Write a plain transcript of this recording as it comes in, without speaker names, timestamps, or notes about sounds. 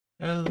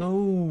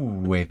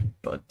Hello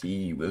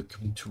everybody,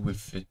 welcome to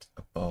With It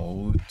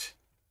about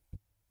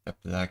the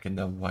black and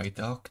the white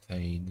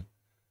octane.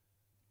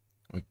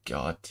 We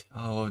got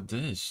all of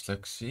this,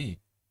 let's see.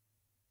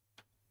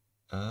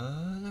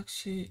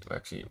 Actually,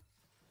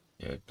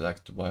 yeah,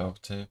 black to white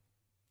octane.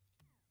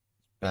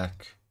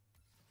 Back.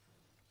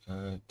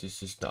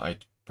 This is the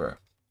iceberg.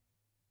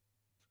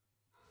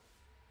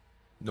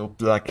 No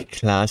black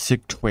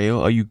classic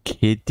trail, are you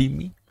kidding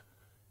me?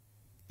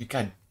 You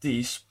got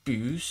this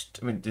boost,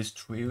 this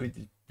trail,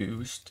 this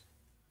boost.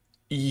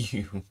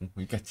 Ew,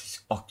 we got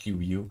this Ocu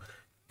wheel.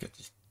 Got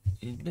this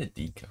in the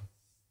decal.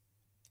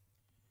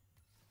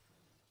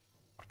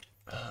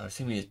 I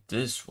think we get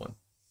this one.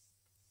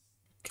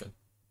 Okay.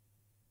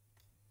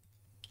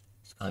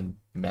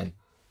 Man.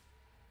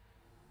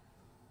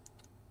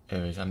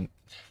 Anyways, I'm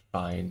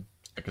fine.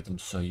 I got them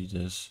show you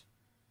this.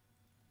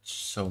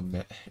 So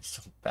mad,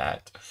 so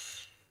bad.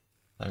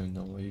 I don't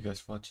know what you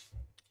guys watch.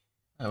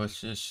 I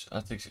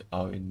think it's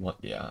all in one.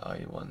 Yeah, all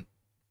in one.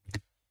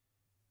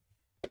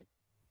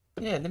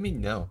 Yeah, let me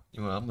know.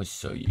 I'm gonna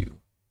show you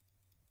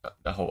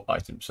the whole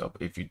item shop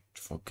if you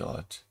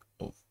forgot.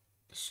 Oh,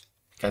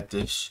 got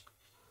this.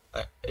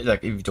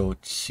 Like if you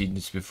don't seen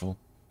this before.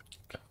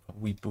 Got a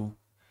Weeble.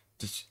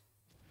 This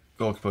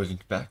gold explosion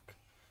back.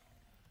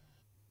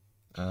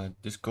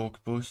 This gold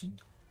explosion.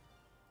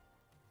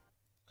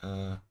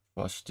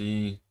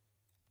 Frosty.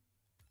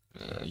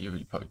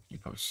 You probably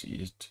see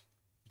it.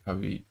 You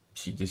probably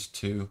see this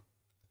too.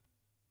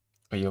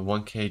 Oh yeah,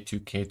 1K,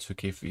 2K,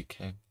 2K,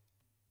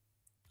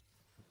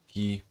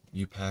 3K.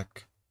 You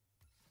pack.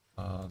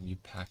 You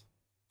pack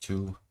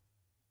 2.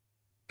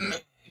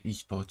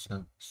 Esports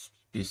now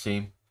be the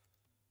same.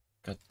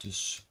 Got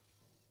this.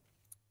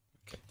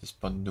 Get this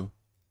bundle.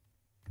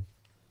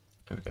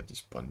 And we got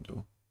this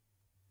bundle.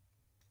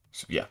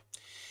 So yeah.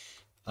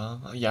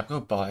 Yeah, I'm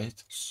gonna buy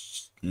it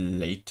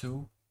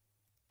later.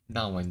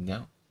 Now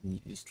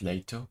it's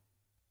later.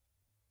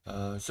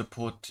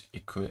 Support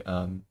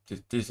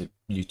this is a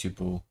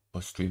YouTuber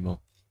or streamer.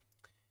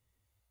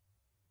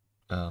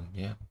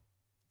 Yeah.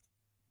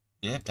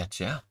 Yeah, that's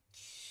yeah.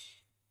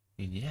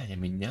 And yeah, let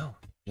me know.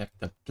 Like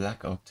the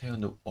black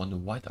octane on the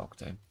white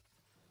octane.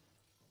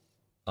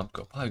 I'm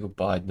gonna probably go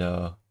buy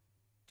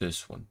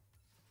this one.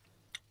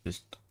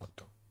 This one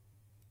though.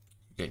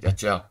 Okay,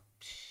 that's yeah.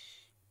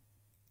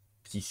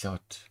 Peace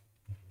out.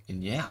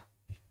 And yeah.